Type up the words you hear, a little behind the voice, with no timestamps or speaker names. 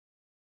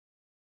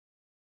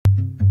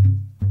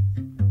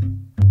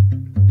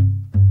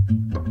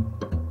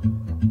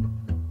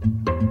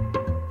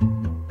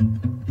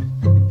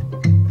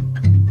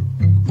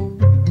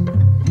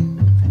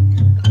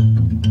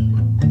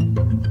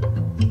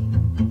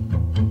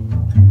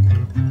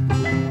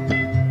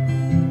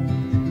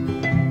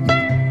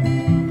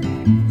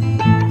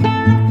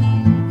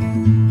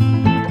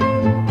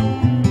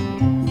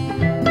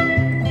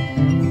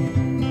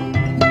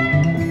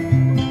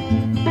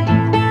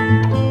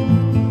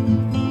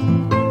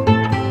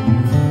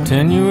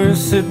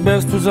Tenuous at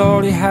best was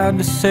all he had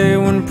to say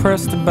when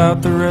pressed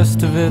about the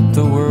rest of it,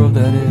 the world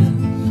that is.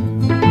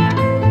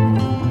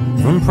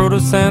 From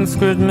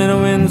Proto-Sanskrit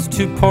Minoans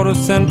to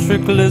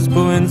Portocentric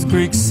Lisboans,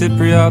 Greek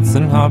Cypriots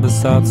and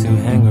Habasats who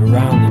hang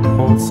around the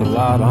ports a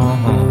lot,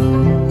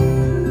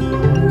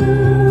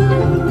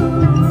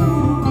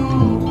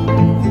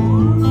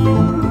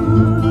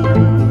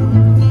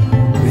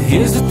 But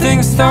here's the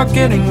thing, start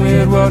getting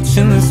weird,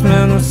 watching this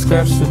man with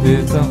scratch the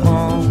beards,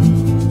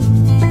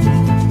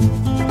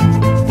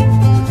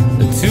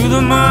 To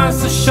the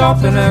minds, the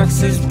sharpen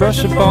axes,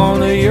 brush up on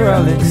the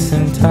Uralic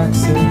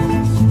syntaxes.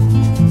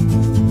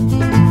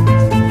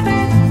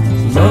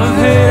 Love of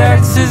hate,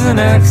 axes and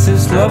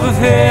axis, love of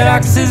hate,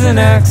 axes and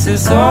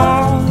axis,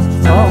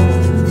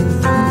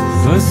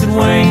 First it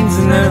wanes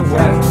and then it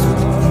waxes.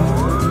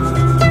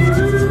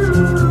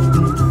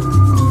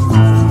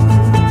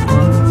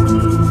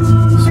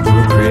 So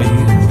procreate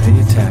and pay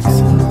your taxes.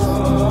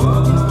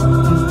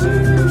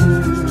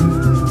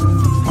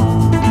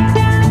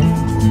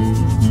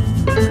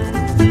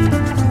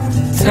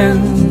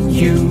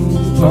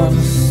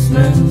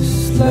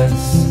 Tenuousness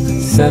less,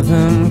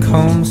 7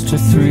 comes to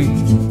 3.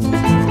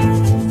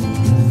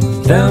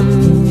 Them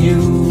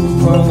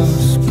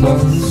euros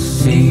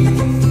plus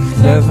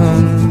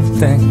 11.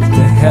 Thank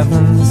the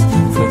heavens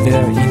for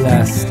their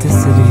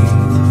elasticity.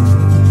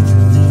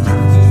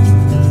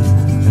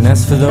 And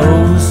as for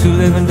those who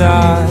live and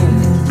die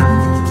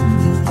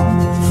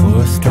for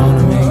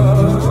astronomy,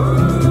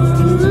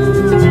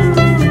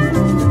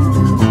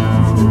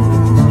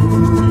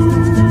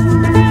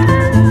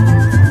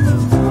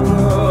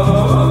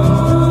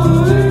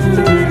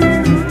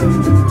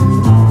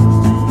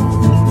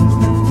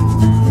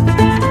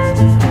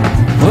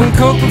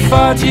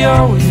 you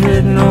always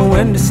written, know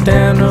when to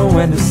stand or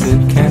when to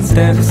sit. Can't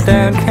stand to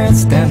stand, can't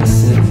stand to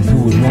sit.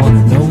 Who would want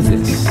to know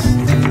this?